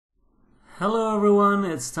Hello everyone,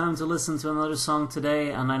 it's time to listen to another song today,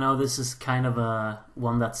 and I know this is kind of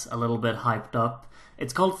one that's a little bit hyped up.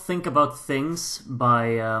 It's called Think About Things by,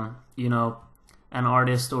 an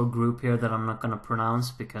artist or group here that I'm not going to pronounce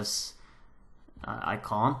because I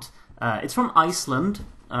can't. It's from Iceland,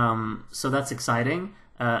 so that's exciting.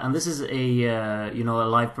 And this is a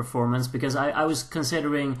live performance because I was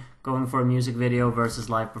considering going for a music video versus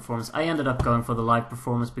live performance. I ended up going for the live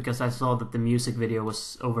performance because I saw that the music video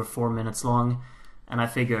was over 4 minutes long, and I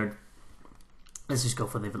figured let's just go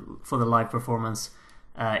for the live performance.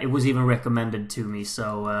 It was even recommended to me,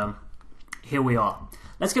 so here we are.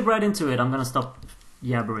 Let's get right into it. I'm gonna stop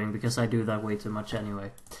yabbering because I do that way too much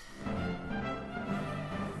anyway.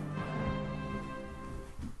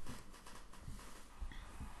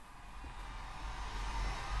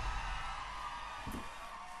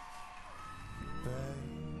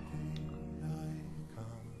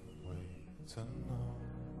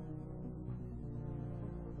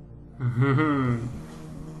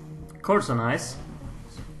 Chords are nice.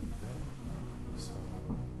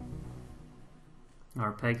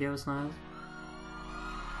 Arpeggio is nice.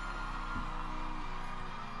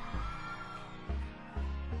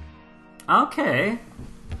 Okay.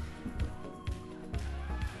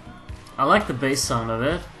 I like the bass sound of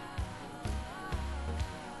it.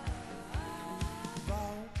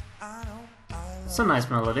 It's a nice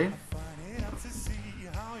melody.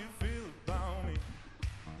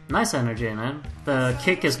 Nice energy in it. The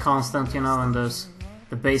kick is constant, and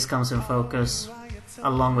the bass comes in focus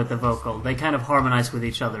along with the vocal. They kind of harmonize with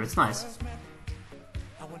each other. It's nice.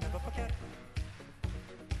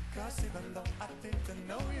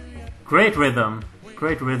 Great rhythm.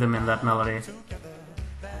 Great rhythm in that melody.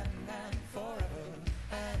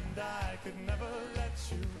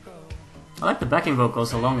 I like the backing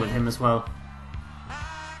vocals along with him as well.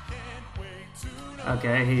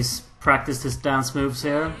 Okay, he's practiced his dance moves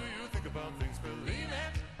here.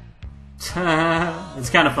 It's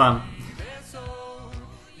kind of fun.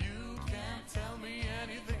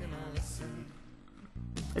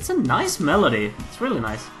 It's a nice melody. It's really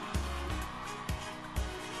nice.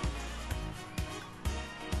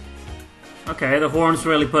 Okay, the horns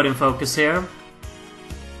really put in focus here.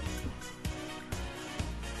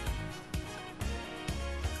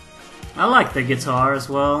 I like the guitar as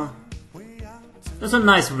well. There's a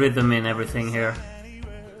nice rhythm in everything here.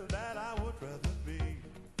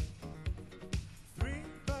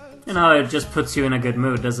 It just puts you in a good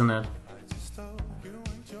mood, doesn't it?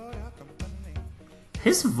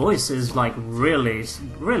 His voice is like really,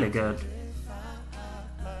 really good.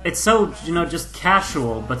 It's so, just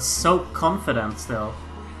casual, but so confident still.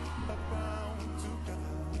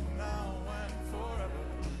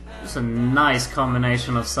 There's a nice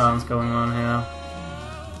combination of sounds going on here.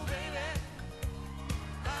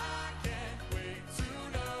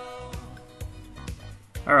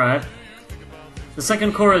 Alright. The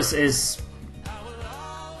second chorus is,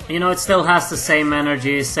 it still has the same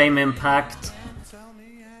energy, same impact.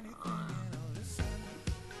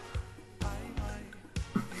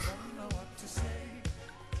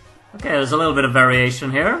 Okay, there's a little bit of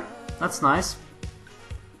variation here. That's nice.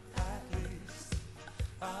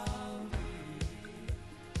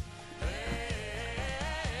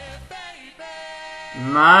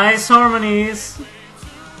 Nice harmonies.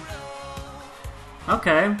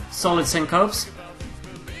 Okay, solid syncopes.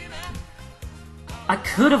 I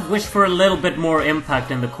could have wished for a little bit more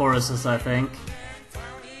impact in the choruses, I think.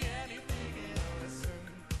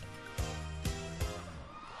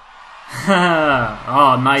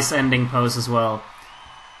 Oh, nice ending pose as well.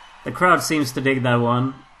 The crowd seems to dig that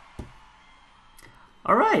one.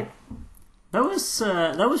 Alright. That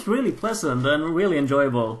was really pleasant and really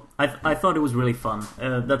enjoyable. I thought it was really fun.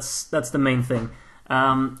 That's the main thing.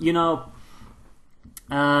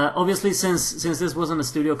 Obviously, since this wasn't a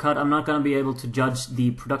studio cut, I'm not going to be able to judge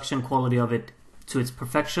the production quality of it to its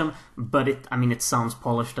perfection, but it sounds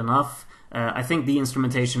polished enough. I think the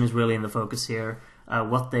instrumentation is really in the focus here,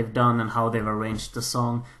 what they've done and how they've arranged the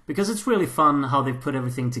song, because it's really fun how they've put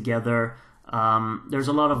everything together. There's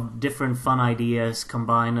a lot of different fun ideas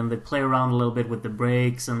combined, and they play around a little bit with the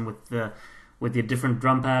breaks and with the different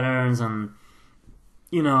drum patterns, and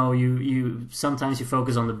you sometimes you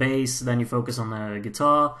focus on the bass, then you focus on the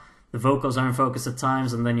guitar, the vocals are in focus at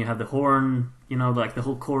times, and then you have the horn, like the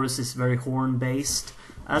whole chorus is very horn based.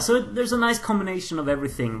 So there's a nice combination of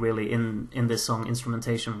everything really in this song,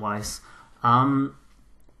 instrumentation wise. And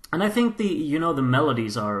I think the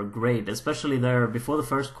melodies are great, especially there before the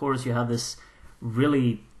first chorus. You have this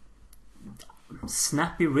really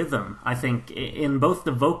snappy rhythm, I think, in both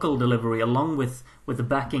the vocal delivery along with the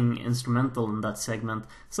backing instrumental in that segment.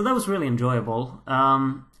 So that was really enjoyable.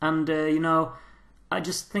 I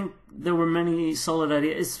just think there were many solid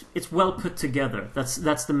ideas. It's well put together. That's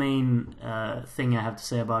the main thing I have to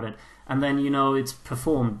say about it. And then, it's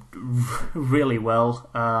performed really well,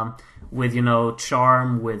 with,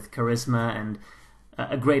 charm, with charisma, and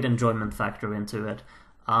a great enjoyment factor into it.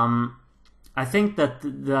 I think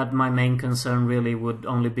that my main concern really would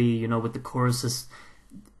only be, with the choruses.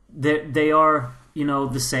 They are,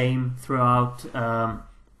 the same throughout,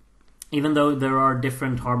 even though there are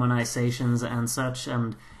different harmonizations and such,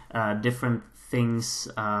 and different things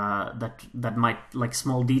that might, like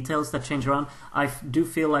small details that change around. I do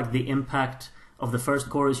feel like the impact of the first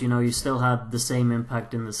chorus, you still had the same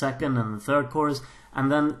impact in the second and the third chorus,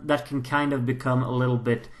 and then that can kind of become a little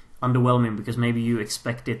bit underwhelming because maybe you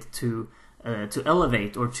expect it to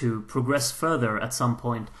elevate or to progress further at some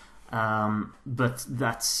point. But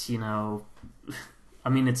that's,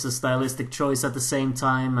 it's a stylistic choice at the same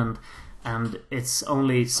time, and it's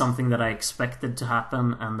only something that I expected to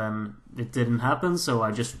happen, and then it didn't happen, so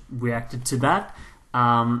I just reacted to that.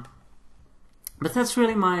 But that's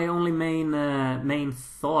really my only main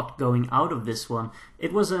thought going out of this one.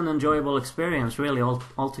 It was an enjoyable experience, really,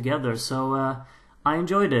 altogether. So I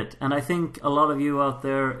enjoyed it, and I think a lot of you out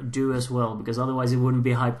there do as well, because otherwise it wouldn't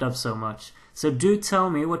be hyped up so much. So do tell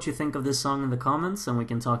me what you think of this song in the comments, and we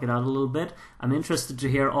can talk it out a little bit. I'm interested to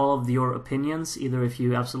hear all of your opinions, either if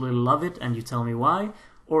you absolutely love it and you tell me why,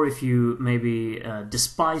 or if you maybe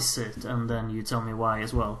despise it and then you tell me why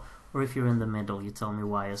as well, or if you're in the middle, you tell me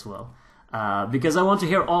why as well. Because I want to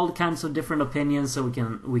hear all kinds of different opinions, so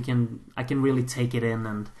I can really take it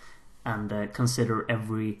in and consider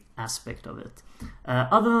every aspect of it.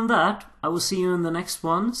 Other than that, I will see you in the next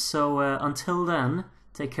one. So until then,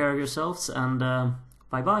 take care of yourselves, and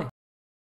bye bye.